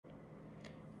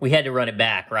we had to run it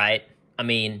back, right? I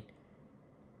mean,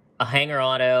 a hanger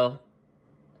auto.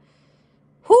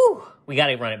 Whew, we got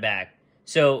to run it back.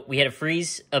 So we had a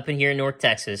freeze up in here in North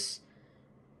Texas.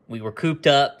 We were cooped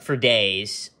up for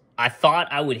days. I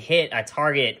thought I would hit a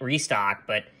Target restock,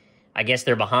 but I guess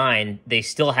they're behind. They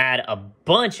still had a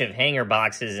bunch of hanger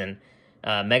boxes and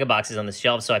mega boxes on the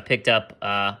shelf, so I picked up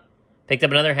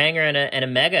another hanger and a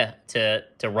mega to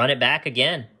run it back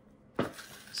again.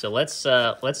 So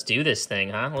let's do this thing,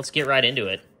 huh? Let's get right into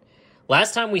it.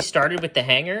 Last time we started with the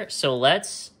hanger, so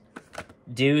let's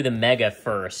do the mega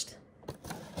first.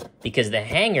 Because the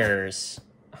hangers,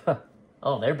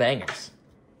 oh, they're bangers.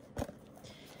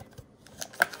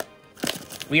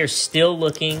 We are still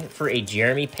looking for a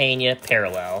Jeremy Pena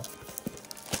parallel.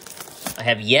 I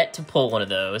have yet to pull one of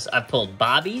those. I've pulled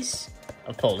Bobby's,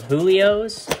 I've pulled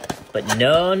Julio's, but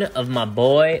none of my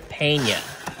boy Pena.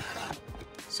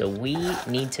 So we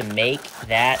need to make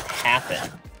that happen.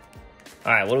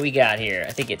 All right, what do we got here?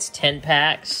 I think it's 10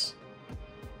 packs.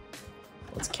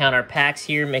 Let's count our packs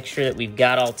here, make sure that we've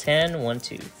got all 10. 1,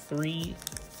 2, 3,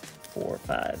 4,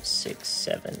 5, 6,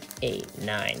 7, 8,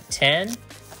 9, 10.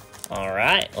 All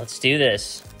right, let's do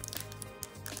this.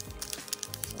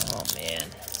 Oh, man,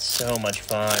 so much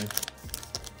fun.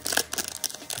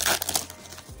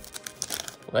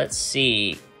 Let's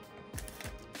see.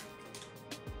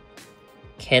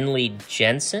 Kenley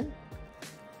Jensen,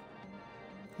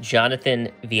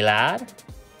 Jonathan Villar,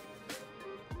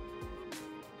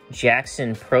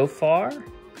 Jackson Profar,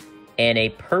 and a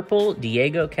purple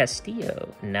Diego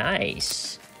Castillo.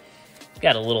 Nice. I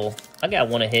got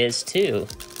one of his too.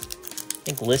 I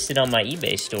think listed on my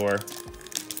eBay store.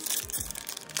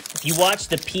 If you watch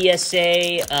the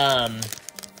PSA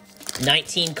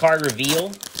 19 card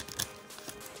reveal,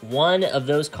 one of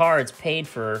those cards paid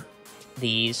for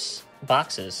these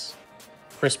boxes.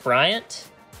 Chris Bryant,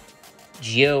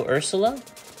 Gio Ursula,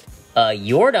 a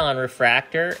Jordan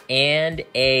refractor, and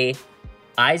a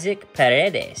Isaac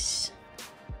Paredes.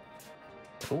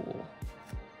 Cool.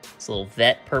 It's a little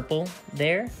vet purple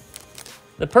there.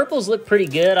 The purples look pretty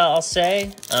good, I'll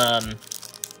say.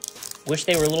 Wish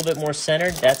they were a little bit more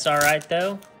centered. That's all right,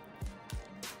 though.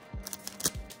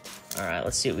 All right,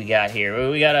 let's see what we got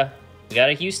here. We got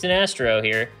a Houston Astro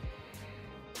here.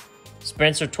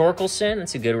 Spencer Torkelson,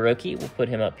 that's a good rookie. We'll put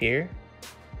him up here.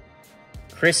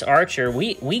 Chris Archer,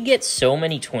 we get so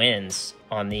many twins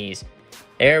on these.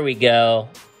 There we go.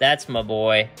 That's my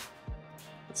boy.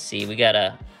 Let's see, you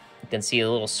can see a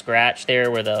little scratch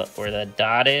there where the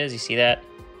dot is. You see that?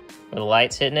 Where the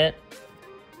light's hitting it.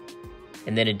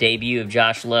 And then a debut of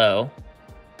Josh Lowe.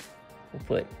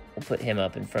 We'll put him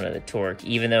up in front of the Torque,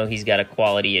 even though he's got a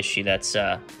quality issue. That's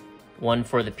one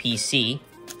for the PC.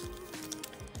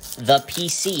 The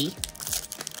PC.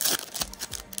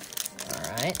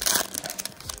 All right.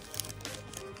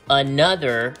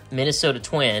 Another Minnesota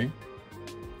Twin.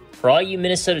 For all you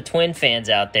Minnesota Twin fans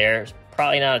out there,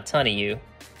 probably not a ton of you,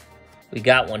 we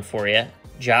got one for you.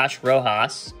 Josh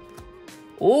Rojas.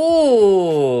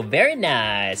 Ooh, very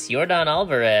nice. Jordan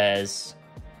Alvarez.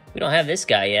 We don't have this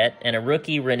guy yet. And a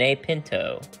rookie, Rene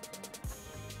Pinto.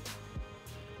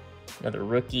 Another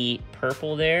rookie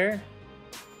purple there.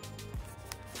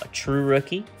 A true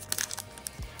rookie.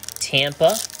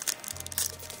 Tampa.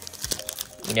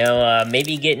 You know,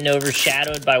 maybe getting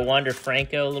overshadowed by Wander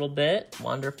Franco a little bit.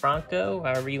 Wander Franco,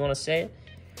 however you want to say it.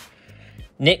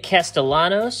 Nick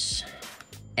Castellanos.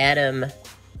 Adam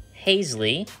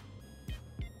Hazley.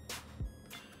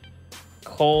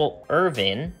 Cole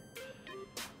Irvin.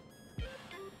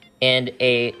 And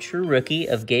a true rookie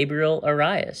of Gabriel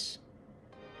Arias.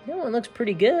 That one looks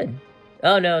pretty good.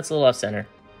 Oh, no, it's a little off-center.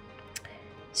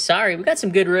 Sorry, we got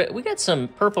some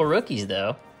purple rookies,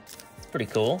 though. It's pretty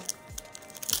cool.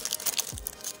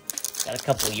 Got a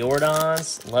couple of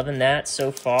Jordans. Loving that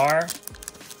so far.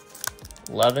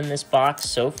 Loving this box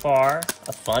so far.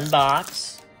 A fun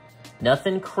box.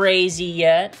 Nothing crazy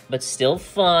yet, but still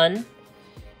fun.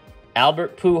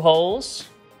 Albert Pujols.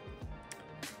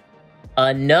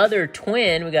 Another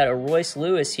twin. We got a Royce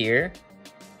Lewis here.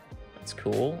 That's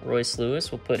cool. Royce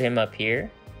Lewis. We'll put him up here.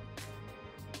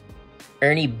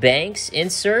 Ernie Banks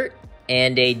insert.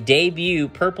 And a debut,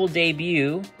 purple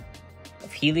debut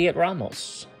of Heliot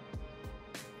Ramos.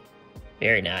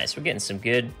 Very nice. We're getting some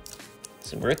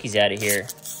rookies out of here.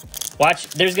 Watch,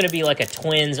 there's going to be like a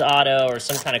Twins auto or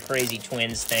some kind of crazy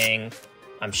Twins thing.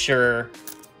 I'm sure.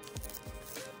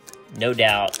 No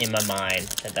doubt in my mind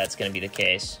that that's going to be the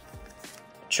case.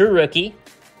 True rookie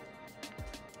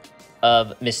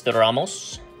of Mr.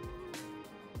 Ramos.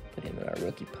 Put him in our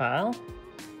rookie pile.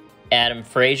 Adam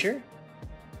Frazier.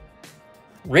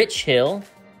 Rich Hill.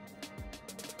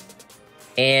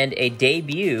 And a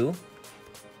debut,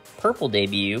 purple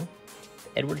debut,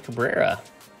 Edward Cabrera.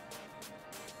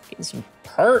 Getting some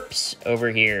perps over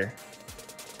here.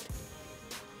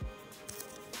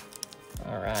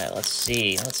 All right, let's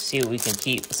see. Let's see what we can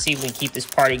keep. Let's see if we can keep this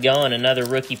party going. Another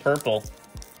rookie purple.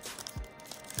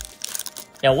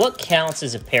 Now, what counts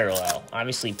as a parallel?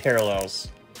 Obviously, parallels.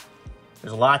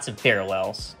 There's lots of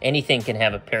parallels. Anything can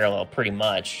have a parallel, pretty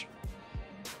much.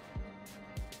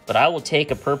 But I will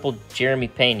take a purple Jeremy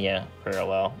Pena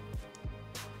parallel.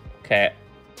 Okay,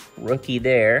 rookie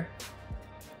there.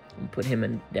 And put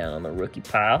him down on the rookie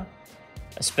pile.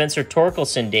 A Spencer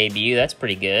Torkelson debut. That's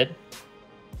pretty good.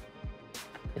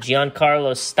 A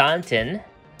Giancarlo Stanton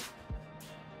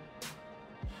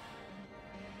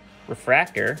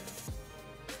refractor.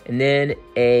 And then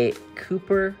a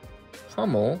Cooper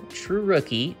Hummel true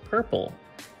rookie purple.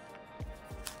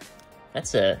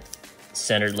 That's a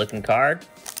centered looking card.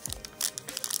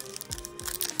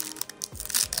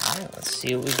 All right, let's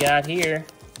see what we got here.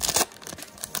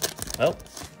 Oh,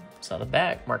 saw the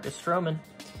back, Marcus Stroman.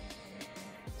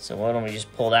 So why don't we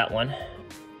just pull that one?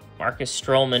 Marcus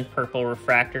Stroman, purple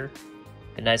refractor.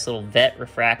 A nice little vet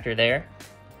refractor there.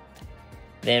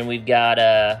 Then we've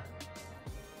got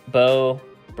Bo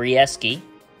Brieski.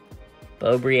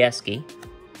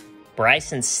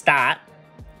 Bryson Stott,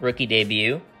 rookie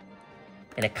debut.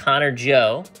 And a Connor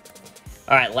Joe.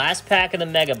 All right, last pack of the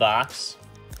Mega Box.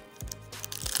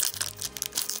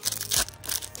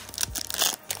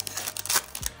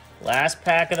 Last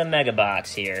pack of the Mega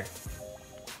Box here.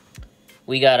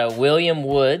 We got a William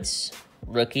Woods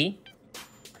rookie.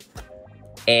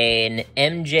 An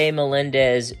MJ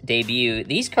Melendez debut.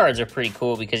 These cards are pretty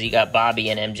cool because you got Bobby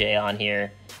and MJ on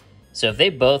here. So if they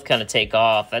both kind of take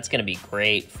off, that's going to be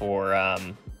great for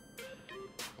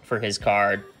his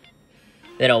card.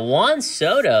 Then a Juan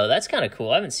Soto. That's kind of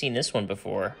cool. I haven't seen this one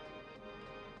before.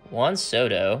 Juan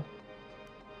Soto.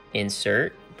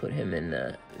 Insert. Put him in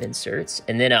the inserts.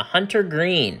 And then a Hunter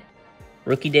Green.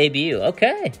 Rookie debut.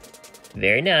 Okay.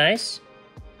 Very nice.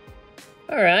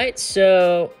 All right.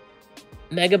 So,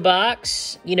 Mega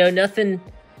Box. You know, nothing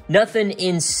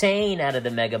insane out of the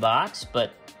Mega Box,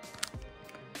 but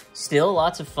still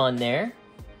lots of fun there.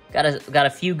 Got a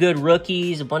few good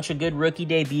rookies, a bunch of good rookie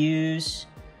debuts.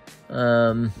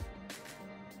 Yeah,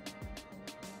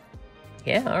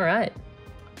 all right.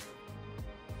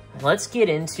 Let's get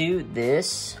into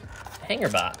this hanger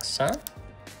box, huh?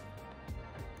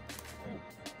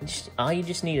 All you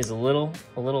just need is you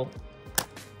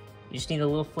just need a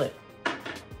little flip.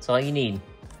 That's all you need.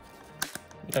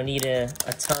 You don't need a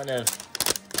ton of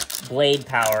blade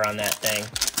power on that thing.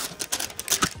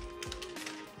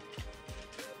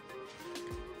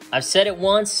 I've said it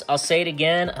once, I'll say it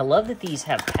again. I love that these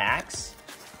have packs.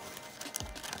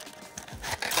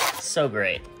 So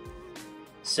great.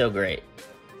 So great.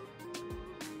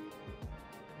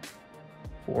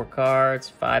 4 cards,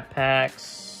 5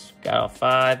 packs. Got all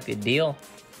 5. Good deal.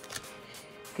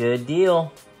 Good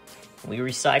deal. We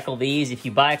recycle these. If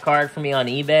you buy a card from me on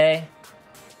eBay,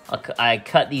 I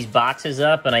cut these boxes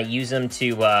up and I use them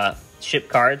to ship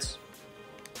cards.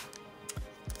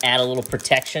 Add a little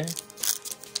protection.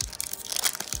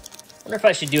 I wonder if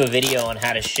I should do a video on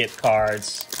how to ship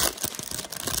cards.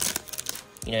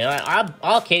 You know,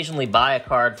 I'll occasionally buy a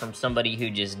card from somebody who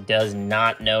just does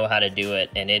not know how to do it,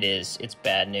 and it's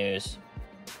bad news.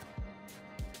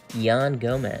 Yan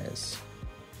Gomez.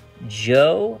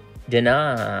 Joe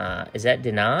Denard. Is that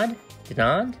Denard?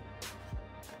 Denard?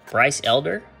 Bryce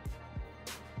Elder.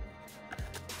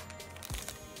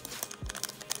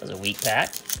 That was a weak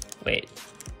pack. Wait.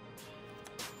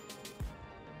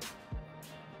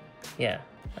 Yeah,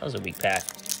 that was a weak pack.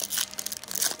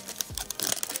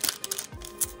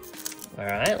 All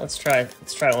right, let's try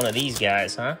one of these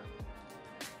guys, huh?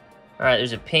 All right,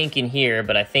 there's a pink in here,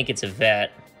 but I think it's a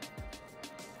vet.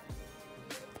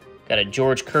 Got a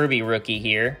George Kirby rookie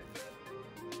here,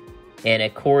 and a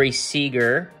Corey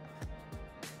Seager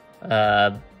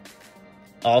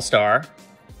All-Star,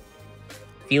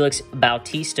 Felix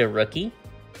Bautista rookie,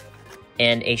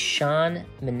 and a Sean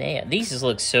Manaea. These just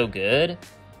look so good.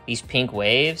 These pink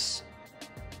waves.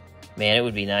 Man, it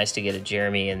would be nice to get a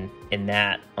Jeremy in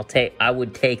that. I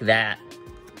would take that.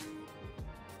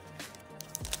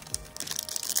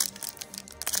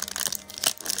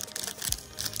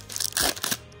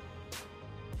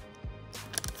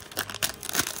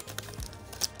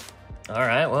 All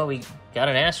right, well, we got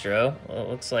an Astro. Well, it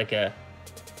looks like a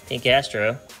pink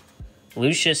Astro.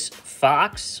 Lucius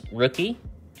Fox, rookie.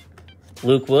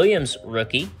 Luke Williams,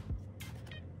 rookie.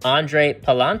 Andre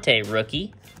Palante,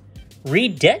 rookie.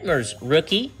 Reed Detmers,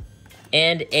 rookie.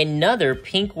 And another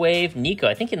Pink Wave Nico.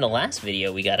 I think in the last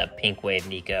video we got a Pink Wave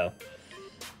Nico.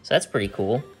 So that's pretty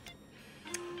cool.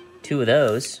 2 of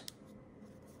those.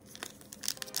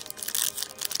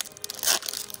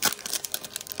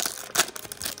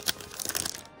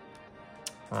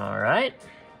 All right.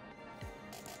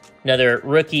 Another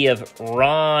rookie of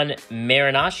Ron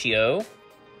Marinaccio.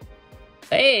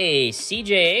 Hey,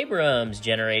 CJ Abrams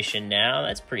generation now.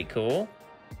 That's pretty cool.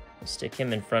 Stick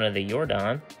him in front of the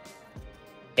Jordan.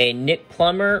 A Nick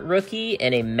Plummer rookie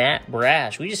and a Matt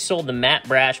Brash. We just sold the Matt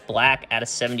Brash Black out of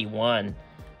 71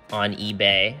 on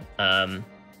eBay.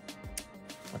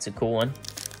 That's a cool one.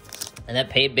 And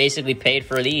that basically paid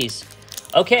for these.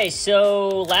 Okay,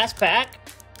 so last pack.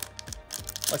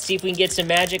 Let's see if we can get some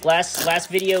magic. Last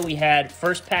video we had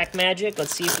first pack magic.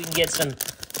 Let's see if we can get some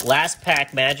last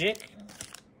pack magic.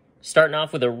 Starting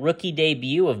off with a rookie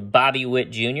debut of Bobby Witt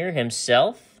Jr.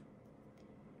 himself.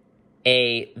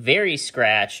 A very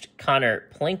scratched Connor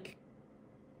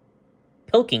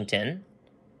Pilkington.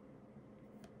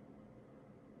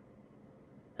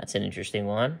 That's an interesting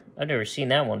one. I've never seen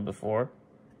that one before.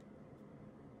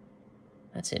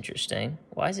 That's interesting.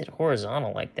 Why is it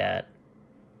horizontal like that?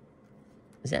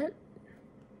 Is that?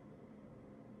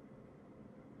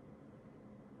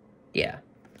 Yeah.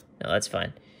 No, that's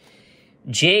fine.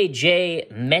 J.J.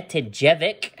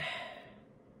 Metajevic.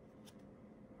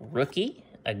 Rookie.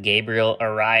 A Gabriel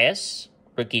Arias.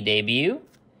 Rookie debut.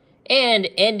 And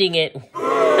ending it, a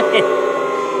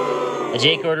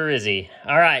Jake Odorizzi.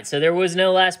 All right, so there was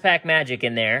no last pack magic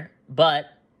in there. But,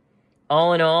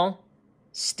 all in all,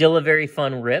 still a very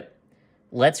fun rip.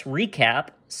 Let's recap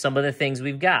some of the things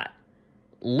we've got.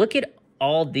 Look at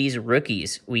all these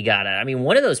rookies we got. I mean,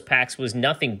 one of those packs was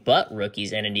nothing but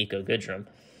rookies and a Nico Goodrum.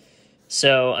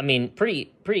 So, I mean,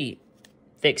 pretty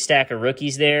thick stack of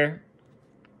rookies there.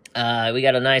 We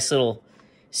got a nice little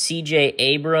CJ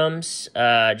Abrams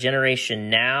generation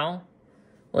now.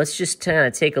 Let's just kind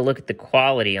of take a look at the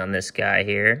quality on this guy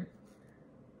here.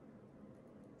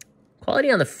 Quality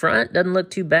on the front doesn't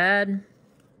look too bad.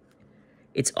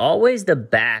 It's always the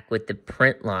back with the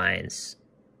print lines.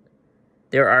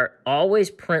 There are always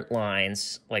print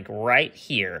lines, like right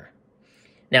here.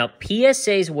 Now,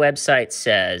 PSA's website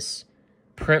says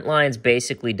print lines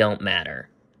basically don't matter.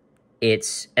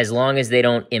 It's as long as they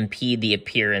don't impede the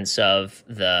appearance of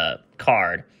the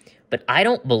card. But I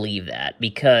don't believe that,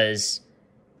 because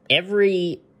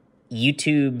every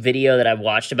YouTube video that I've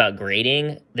watched about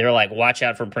grading, they're like, watch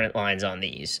out for print lines on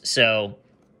these. So,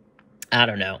 I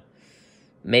don't know.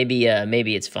 Maybe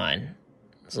it's fine.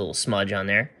 There's a little smudge on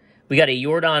there. We got a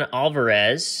Jordan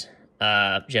Alvarez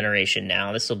generation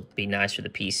now. This will be nice for the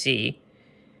PC.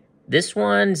 This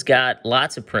one's got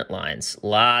lots of print lines.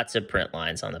 Lots of print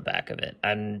lines on the back of it.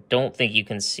 I don't think you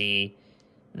can see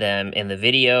them in the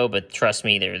video, but trust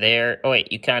me, they're there. Oh,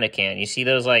 wait, you kind of can. You see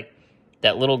those, like,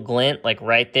 that little glint, like,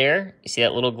 right there? You see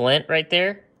that little glint right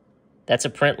there? That's a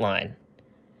print line.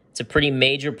 It's a pretty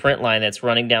major print line that's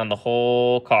running down the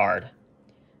whole card.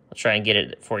 I'll try and get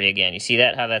it for you again. You see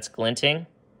that, how that's glinting?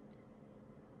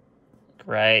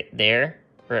 Right there,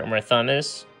 right where my thumb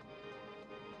is.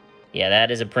 Yeah,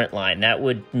 that is a print line. That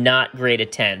would not grade a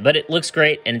 10, but it looks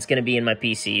great, and it's going to be in my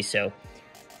PC, so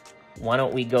why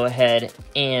don't we go ahead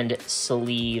and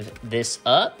sleeve this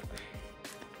up.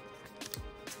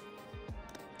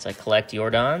 So I collect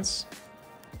Jordans.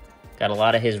 Got a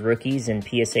lot of his rookies in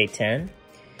PSA 10.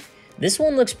 This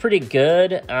one looks pretty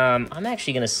good. I'm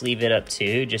actually going to sleeve it up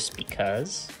too, just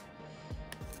because.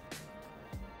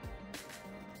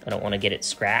 I don't want to get it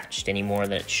scratched any more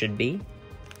than it should be.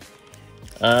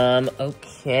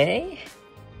 Okay.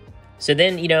 So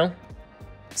then, you know,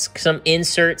 some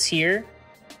inserts here.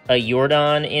 A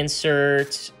Jordan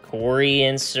insert, Corey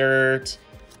insert,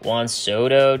 Juan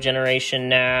Soto generation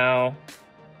now.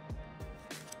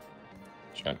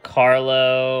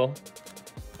 Giancarlo,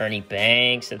 Ernie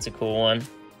Banks, that's a cool one.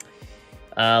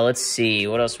 Let's see,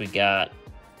 what else we got?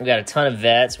 We got a ton of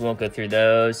vets, we won't go through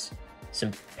those.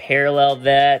 Some parallel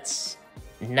vets,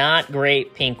 not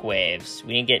great pink waves.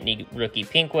 We didn't get any rookie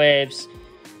pink waves.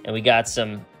 And we got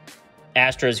some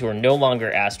Astros who are no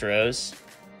longer Astros.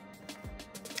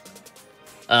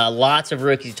 Lots of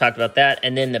rookies, we talked about that.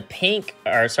 And then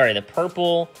the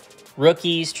purple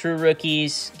rookies, true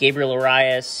rookies, Gabriel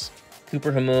Arias,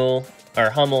 Cooper Hummel,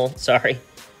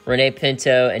 Rene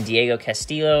Pinto, and Diego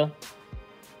Castillo.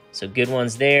 So good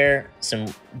ones there.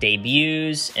 Some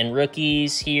debuts and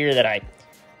rookies here that I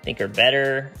think are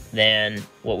better than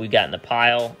what we've got in the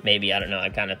pile. Maybe, I don't know, I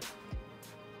kind of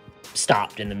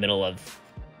stopped in the middle of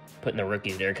putting the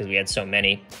rookies there because we had so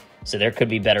many. So there could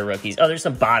be better rookies. Oh, there's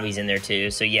some Bobbies in there too.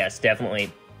 So yes,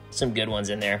 definitely some good ones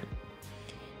in there.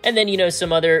 And then, you know,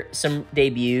 some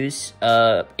debuts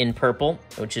in purple,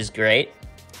 which is great.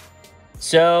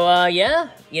 So, yeah,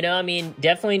 you know, I mean,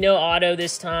 definitely no auto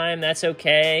this time. That's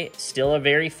okay. Still a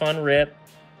very fun rip.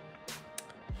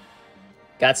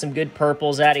 Got some good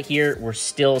purples out of here. We're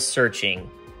still searching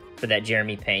for that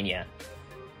Jeremy Pena.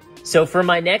 So for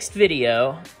my next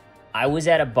video, I was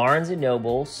at a Barnes &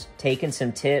 Noble's taking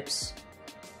some tips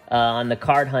on the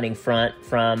card hunting front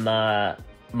from my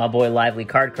boy Lively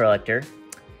Card Collector.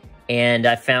 And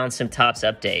I found some Topps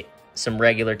Update, some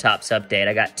regular Topps Update.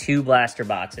 I got 2 blaster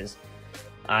boxes.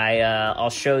 I'll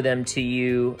show them to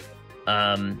you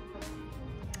now,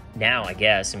 I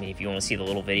guess. I mean, if you want to see the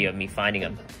little video of me finding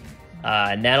them.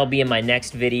 And that'll be in my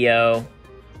next video.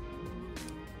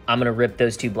 I'm going to rip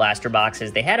those 2 blaster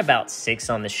boxes. They had about 6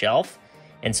 on the shelf,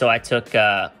 and so I took 2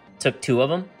 of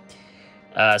them.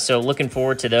 So looking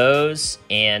forward to those,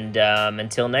 and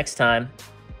until next time,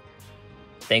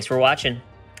 thanks for watching.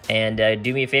 And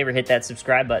do me a favor, hit that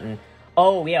subscribe button.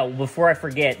 Oh, yeah, before I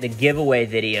forget, the giveaway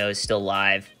video is still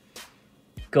live.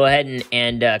 Go ahead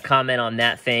and comment on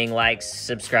that thing, like,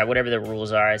 subscribe, whatever the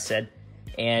rules are, I said.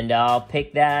 And I'll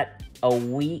pick that a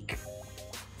week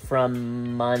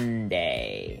from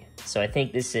Monday. So I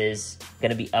think this is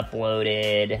going to be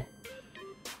uploaded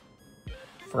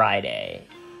Friday.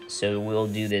 So we'll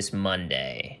do this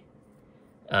Monday.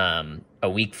 A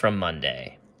week from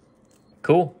Monday.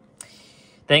 Cool.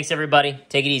 Thanks, everybody.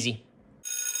 Take it easy.